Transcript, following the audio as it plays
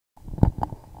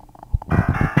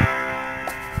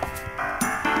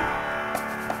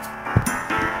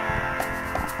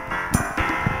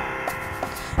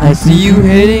I see you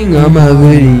hating on my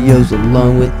videos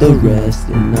along with the rest,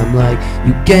 and I'm like,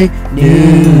 you gay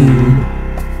noob.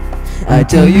 I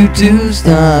tell you to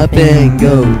stop and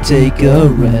go take a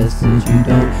rest, and you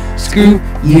don't. Screw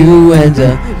you and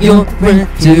your friend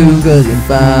too, cause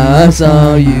if I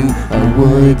saw you, I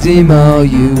would demo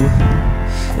you.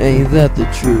 Ain't that the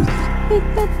truth?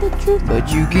 But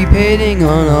you keep hating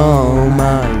on all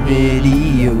my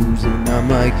videos, and I'm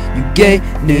like, you gay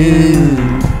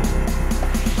noob.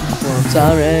 Well, I'm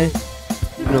sorry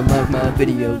you don't like my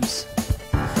videos,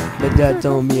 but that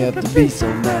don't mean you have to be so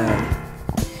mad.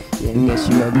 Yeah, I guess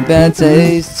you have bad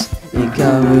taste in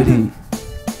comedy,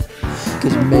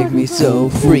 cause you make me so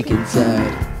freaking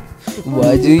sad.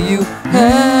 Why do you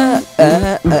have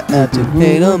to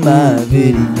hate on my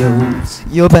videos?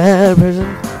 You're a bad person,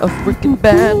 a freaking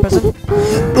bad person.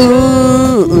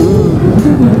 Ooh,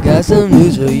 I got some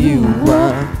news for you.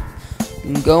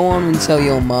 Go on and tell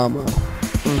your mama.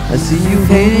 I see you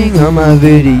hating on my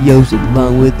videos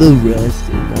along with the rest,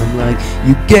 and I'm like,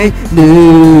 you gay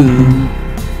noob.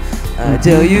 I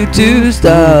tell you to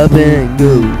stop and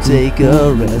go take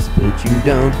a rest, but you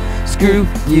don't. Screw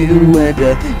you and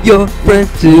your friend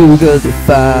too, cause if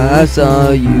I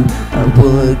saw you, I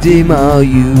would demo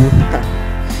you.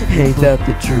 Ain't that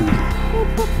the truth?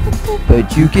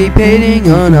 But you keep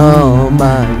hating on all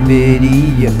my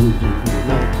videos.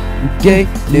 You gay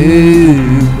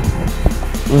noob.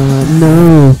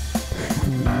 No,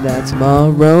 that's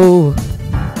tomorrow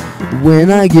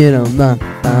when I get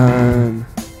online.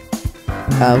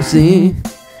 I'll see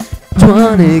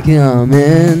 20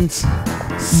 comments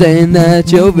saying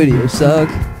that your videos suck.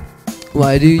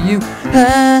 Why do you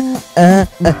have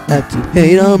to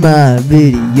hate on my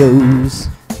videos?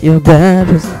 You're a bad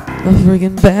person, a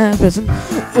freaking bad person.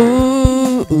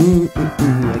 Ooh,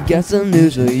 I got some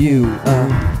news for you. Oh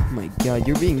my god,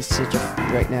 you're being such a f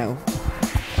right now.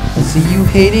 I see you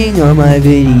hating on my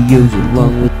videos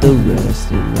along with the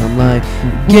rest, and I'm like,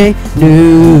 gay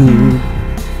noob.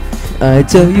 I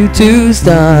tell you to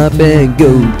stop and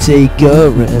go take a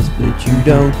rest, but you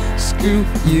don't. Screw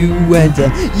you and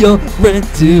your friend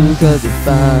too, cause if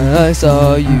I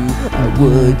saw you, I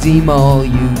would demo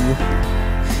you.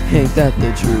 Ain't that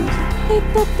the truth?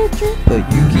 But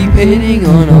you keep hating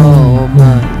on all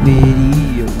my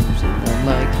videos, and I'm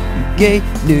like, you gay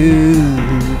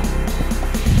noob.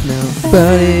 Now,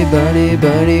 buddy,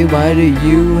 why do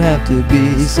you have to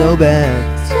be so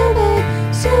bad?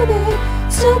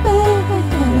 So bad.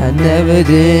 I never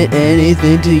did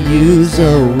anything to you,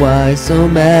 so why so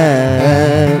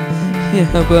mad?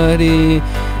 Yeah, buddy.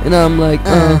 And I'm like,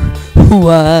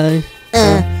 why,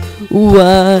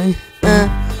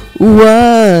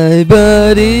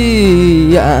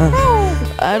 buddy?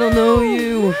 I don't know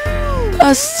you.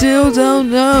 I still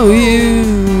don't know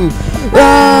you.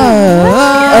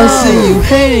 I see you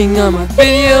hating on my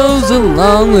videos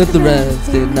along with the rest,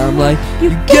 and I'm like,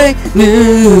 you gay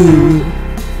noob.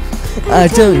 I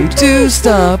tell you to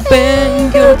stop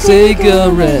and go take a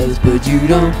rest, but you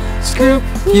don't. Screw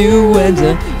you and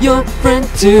your friend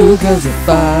too, cause if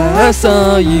I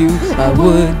saw you, I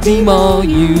would demo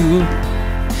you.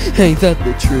 Ain't that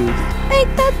the truth?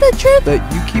 Ain't that the truth? But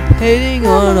you keep hating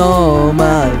on all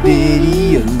my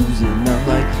videos, and I'm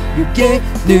like, you gay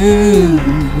noob.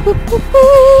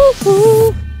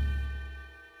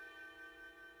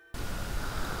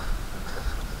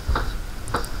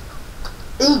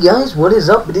 Hey guys, what is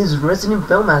up? It is Resident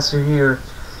Filmmaster here.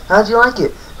 How'd you like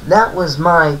it? That was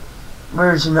my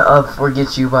version of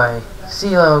Forget You by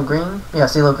Cee Lo Green. Yeah,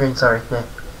 Cee Lo Green, sorry. Yeah,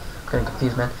 I'm getting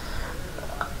confused, man.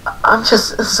 I'm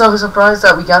just so surprised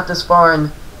that we got this far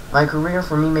in my career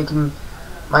for me making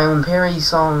my own parody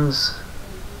songs.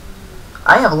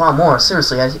 I have a lot more,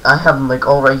 seriously. I have them like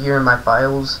all right here in my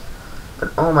files.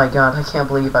 But oh my god, I can't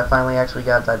believe I finally actually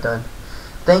got that done.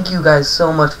 Thank you guys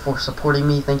so much for supporting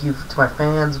me. Thank you to my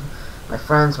fans, my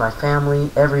friends, my family,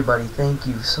 everybody. Thank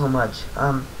you so much.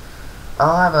 I'll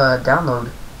have a download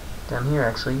down here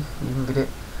actually. You can get it.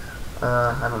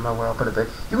 I don't know where I'll put it, but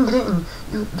you can get it and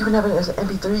you can have it as an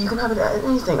MP3. You can have it as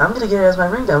anything. I'm gonna get it as my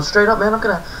ringtone, straight up, man. I'm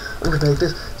gonna be like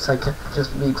this. It's like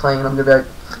just me playing. I'm gonna be like,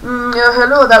 yeah,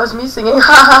 hello, that was me singing. Ha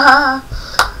ha ha.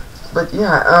 But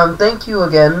yeah, thank you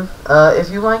again. If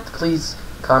you liked, please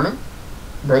comment,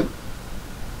 rate.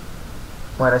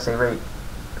 Why'd I say rate?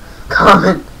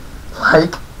 Comment,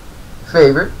 like,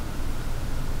 favorite,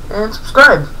 and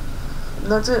subscribe.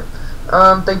 And that's it.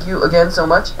 Thank you again so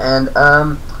much, and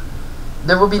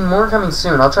there will be more coming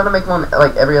soon. I'll try to make one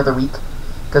like every other week,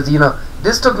 because you know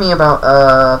this took me about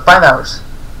 5 hours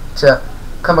to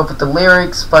come up with the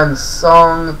lyrics, find the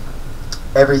song,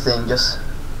 everything. Just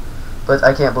but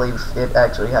I can't believe it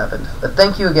actually happened. But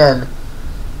thank you again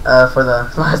for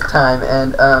the last time,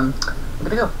 and I'm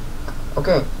gonna go.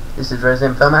 Okay, this is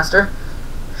Resident Filmmaster,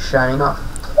 shining off.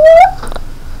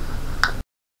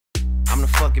 I'm the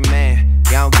fucking man,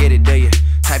 y'all don't get it, do you?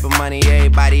 Type of money,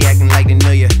 everybody acting like they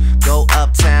knew ya. Go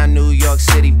uptown, New York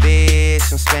City, bitch.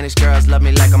 Some Spanish girls love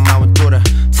me like I'm out with Buddha.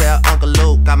 Tell Uncle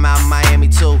Luke I'm out in Miami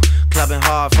too. Clubbing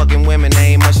hard, fucking women,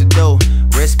 ain't much to do.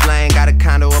 Wrist playing, got a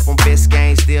condo up on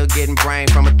Biscayne. Still getting brain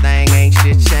from a thing, ain't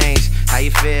shit changed. How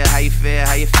you feel, how you feel,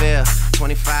 how you feel?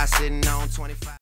 25 sitting on 25.